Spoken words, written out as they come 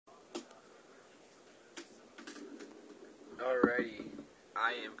Alrighty,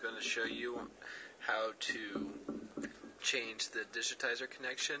 I am going to show you how to change the digitizer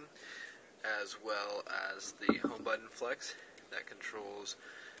connection as well as the home button flex that controls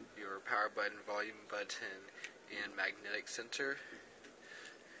your power button, volume button, and magnetic sensor.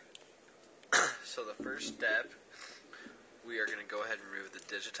 So the first step, we are going to go ahead and remove the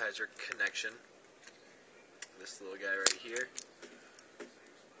digitizer connection, this little guy right here.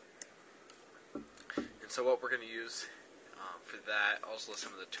 And so what we're going to use for that, also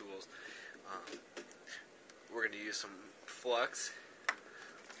some of the tools, we're going to use some flux,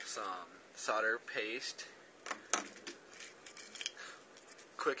 some solder paste,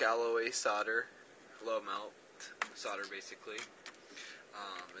 quick alloy solder, low melt solder basically,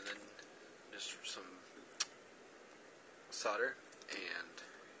 and then just some solder and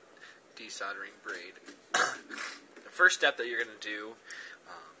desoldering braid. The first step that you're going to do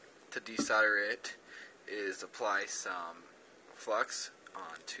to desolder it is apply some flux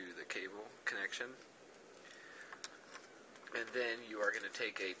onto the cable connection, and then you are going to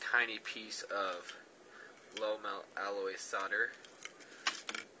take a tiny piece of low melt alloy solder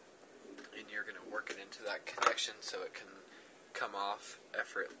and you're going to work it into that connection so it can come off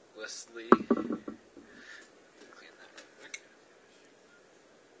effortlessly.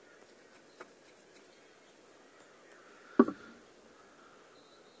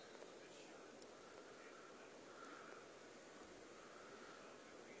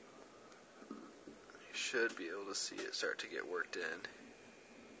 Should be able to see it start to get worked in.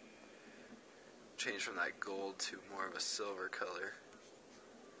 Change from that gold to more of a silver color.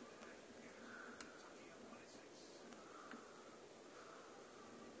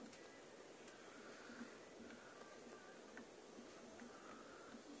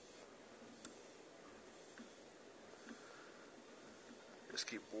 Just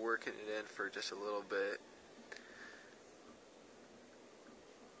keep working it in for just a little bit.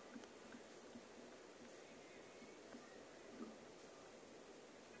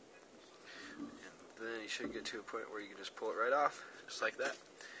 Then you should get to a point where you can just pull it right off, just like that.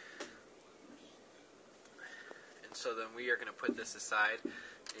 And so then we are going to put this aside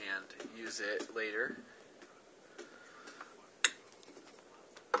and use it later.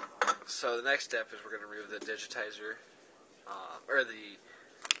 So the next step is we're going to remove the digitizer, or the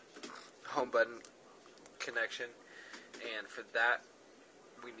home button connection. And for that,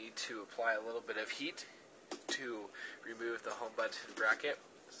 we need to apply a little bit of heat to remove the home button bracket.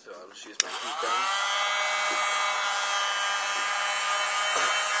 So I'll just use my heat gun.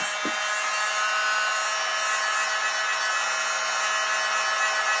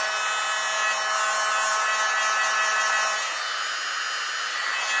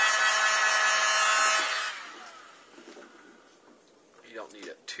 You don't need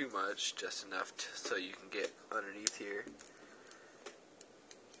it too much, just enough so you can get underneath here.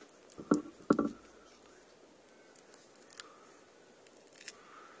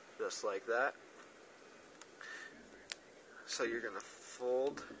 Just like that. So you're going to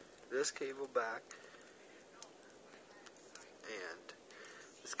fold this cable back, and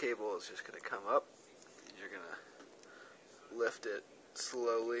this cable is just going to come up, and you're going to lift it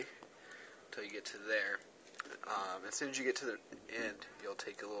slowly until you get to there. As soon as you get to the end, you'll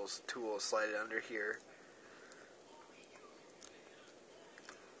take a little tool, slide it under here,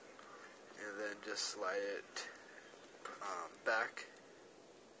 and then just slide it back.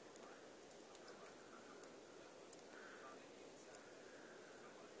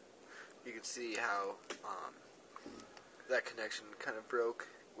 You can see how that connection kind of broke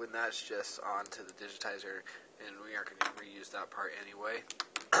when that's just onto the digitizer, and we aren't going to reuse that part anyway.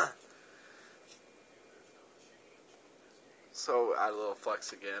 So add a little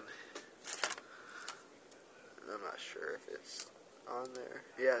flux again. I'm not sure if it's on there.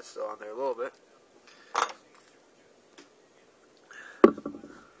 Yeah, it's still on there a little bit.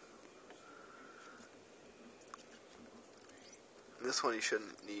 This one you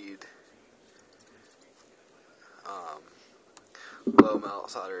shouldn't need low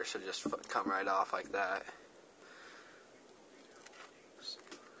melt solder. It should just come right off like that.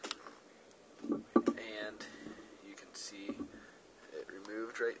 And you can see it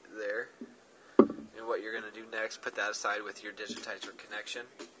removed right there. And what you're going to do next, put that aside with your digitizer connection.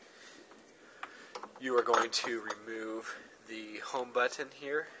 You are going to remove the home button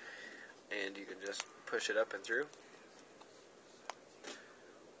here, and you can just push it up and through.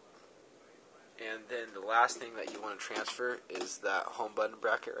 And then the last thing that you want to transfer is that home button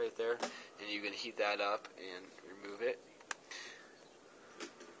bracket right there, and you can heat that up and remove it.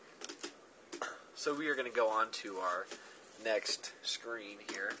 So we are going to go on to our next screen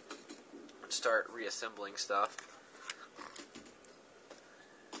here and start reassembling stuff.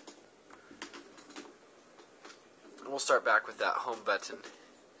 We'll start back with that home button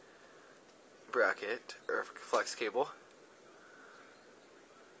bracket or flex cable.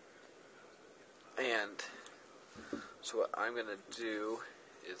 And so what I'm going to do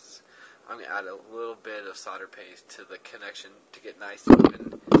is I'm going to add a little bit of solder paste to the connection to get nice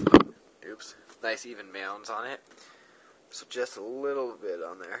even mounds on it. So just a little bit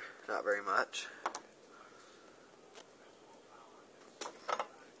on there, not very much.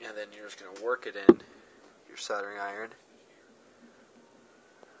 And then you're just going to work it in your soldering iron.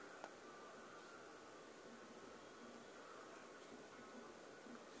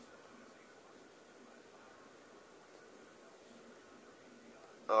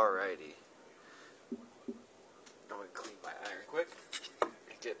 Alrighty. I'm going to clean my iron quick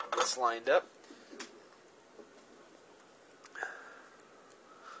and get this lined up.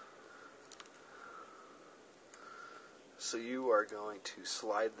 So you are going to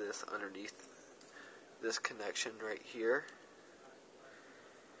slide this underneath this connection right here.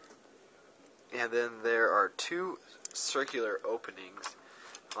 And then there are two circular openings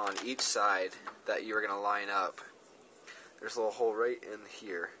on each side that you are going to line up. There's a little hole right in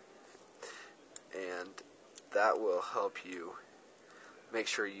here, and that will help you make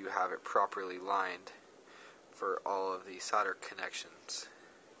sure you have it properly lined for all of the solder connections.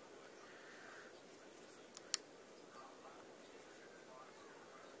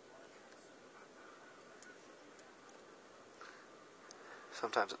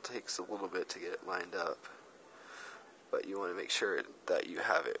 Sometimes it takes a little bit to get it lined up, but you want to make sure that you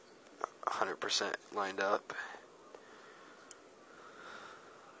have it 100% lined up.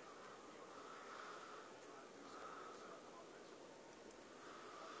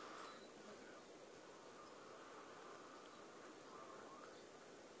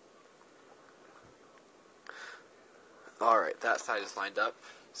 Alright, that side is lined up.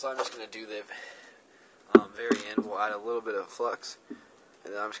 So I'm just going to do the very end. We'll add a little bit of flux.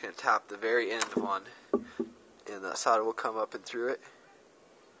 And then I'm just going to tap the very end one. And the solder will come up and through it.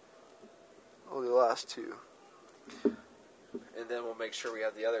 Only the last two. And then we'll make sure we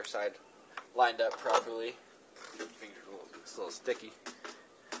have the other side lined up properly. It's a little sticky.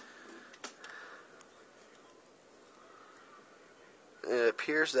 And it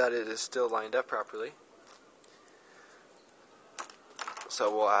appears that it is still lined up properly.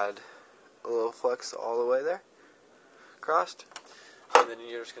 So we'll add a little flux all the way there, crossed. And then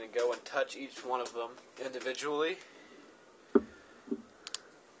you're just going to go and touch each one of them individually.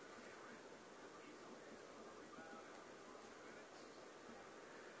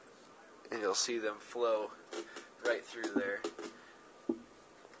 And you'll see them flow right through there.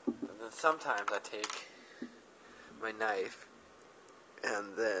 And then sometimes I take my knife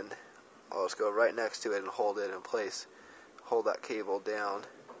and then I'll just go right next to it and hold it in place. Hold that cable down.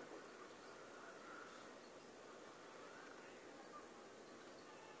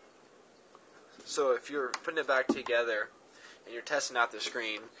 So if you're putting it back together and you're testing out the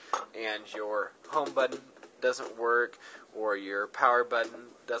screen and your home button doesn't work or your power button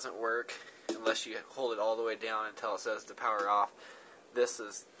doesn't work unless you hold it all the way down until it says to power off, this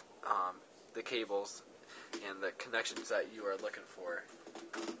is the cables and the connections that you are looking for.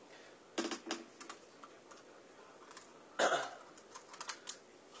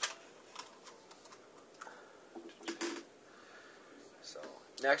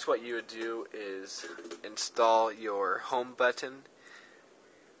 Next, what you would do is install your home button,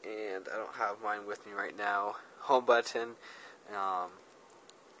 and I don't have mine with me right now. Home button,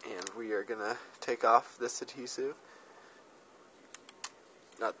 and we are going to take off this adhesive,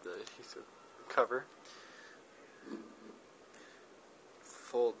 not the adhesive cover,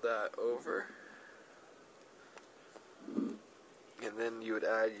 fold that over, and then you would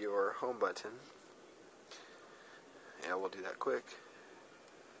add your home button. Yeah, we'll do that quick.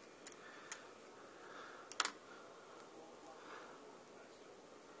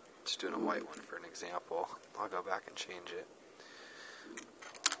 Just doing a white one for an example. I'll go back and change it.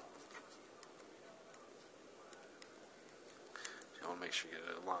 You want to make sure you get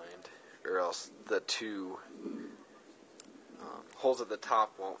it aligned, or else the two holes at the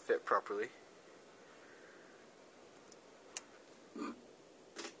top won't fit properly.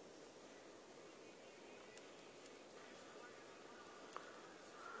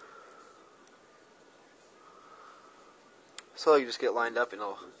 So you just get lined up and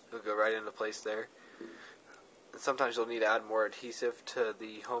it'll go right into place there. And sometimes you'll need to add more adhesive to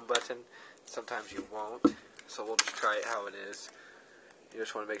the home button. Sometimes you won't. So we'll just try it how it is. You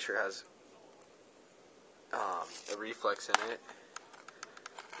just want to make sure it has a reflex in it.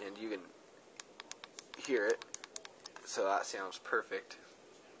 And you can hear it. So that sounds perfect.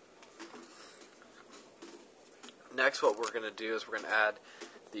 Next, what we're going to do is we're going to add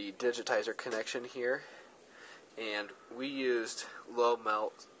the digitizer connection here. And we used low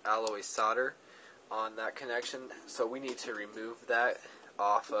melt alloy solder on that connection, so we need to remove that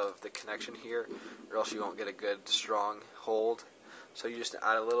off of the connection here, or else you won't get a good strong hold. So you just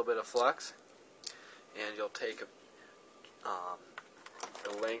add a little bit of flux, and you'll take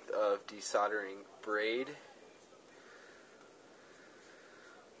the length of desoldering braid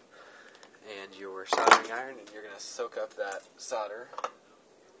and your soldering iron, and you're going to soak up that solder.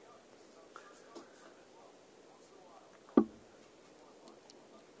 And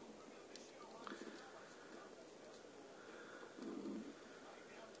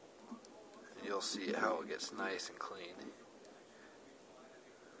you'll see how it gets nice and clean.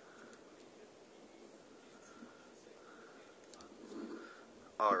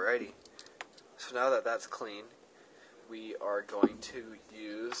 Alrighty, so now that that's clean, we are going to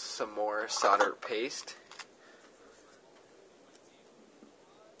use some more solder paste,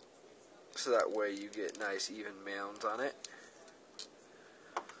 so that way you get nice even mounds on it.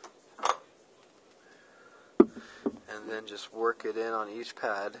 And then just work it in on each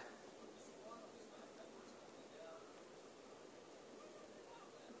pad.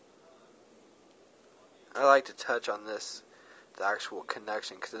 I like to touch on this, the actual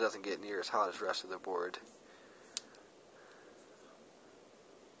connection, because it doesn't get near as hot as the rest of the board.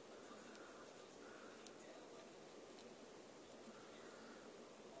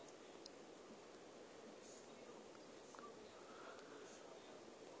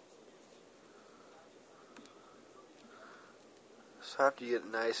 So after you get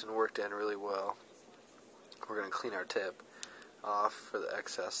it nice and worked in really well, we're going to clean our tip off for the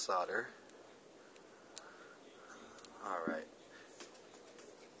excess solder. Alright.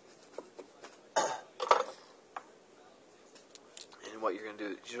 And what you're going to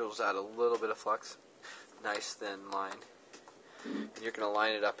do is you'll just add a little bit of flux, nice thin line, and you're going to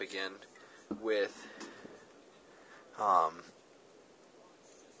line it up again with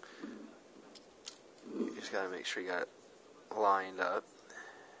you just got to make sure you got it lined up.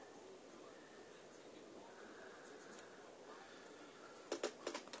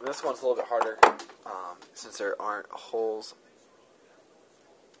 This one's a little bit harder since there aren't holes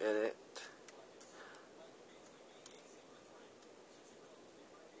in it.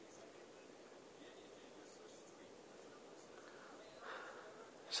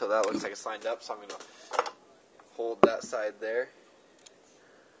 So that looks like it's lined up, so I'm going to hold that side there.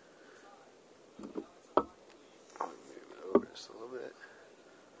 I'll move it over just a little bit.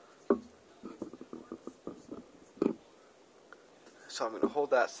 So I'm going to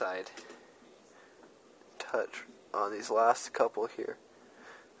hold that side, touch on these last couple here,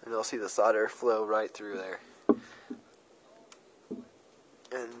 and you'll see the solder flow right through there.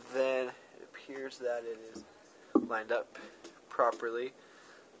 And then it appears that it is lined up properly.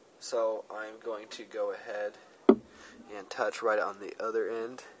 So I'm going to go ahead and touch right on the other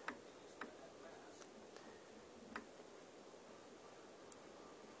end.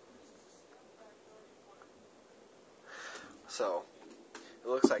 So it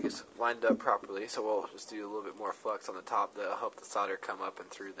looks like it's lined up properly, so we'll just do a little bit more flux on the top that'll help the solder come up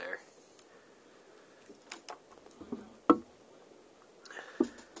and through there.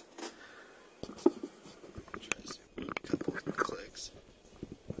 A couple of clicks.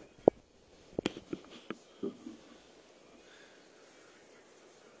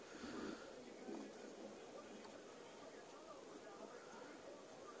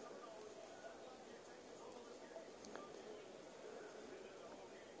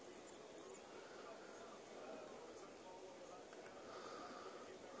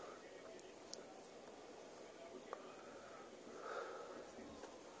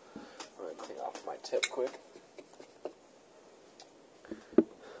 I'm going to clean off my tip quick.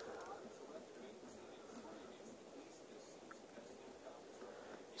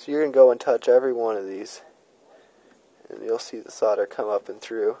 So you're going to go and touch every one of these, and you'll see the solder come up and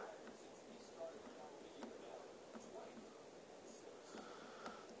through.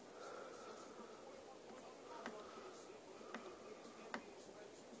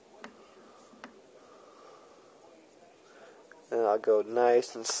 And I'll go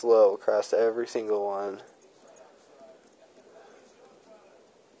nice and slow across every single one.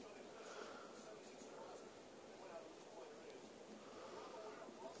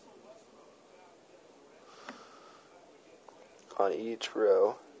 On each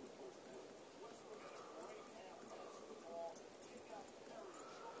row.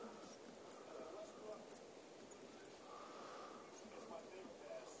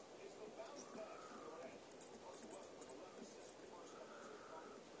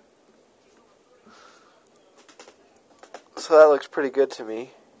 So that looks pretty good to me.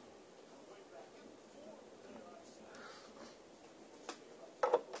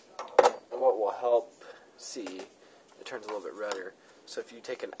 And what will help, see, it turns a little bit redder. So if you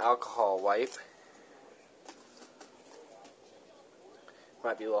take an alcohol wipe,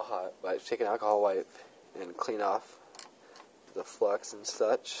 might be a little hot, but if you take an alcohol wipe and clean off the flux and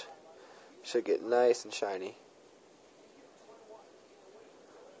such, it should get nice and shiny.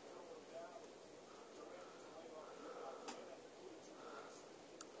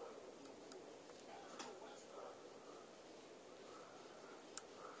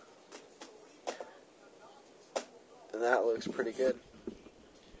 And that looks pretty good.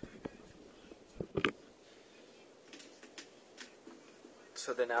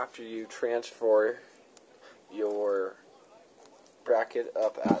 So then after you transfer your bracket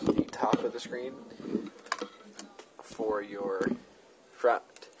up at the top of the screen for your front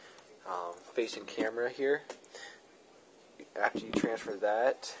facing camera here, after you transfer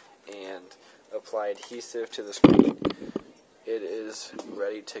that and apply adhesive to the screen, it is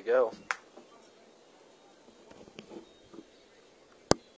ready to go.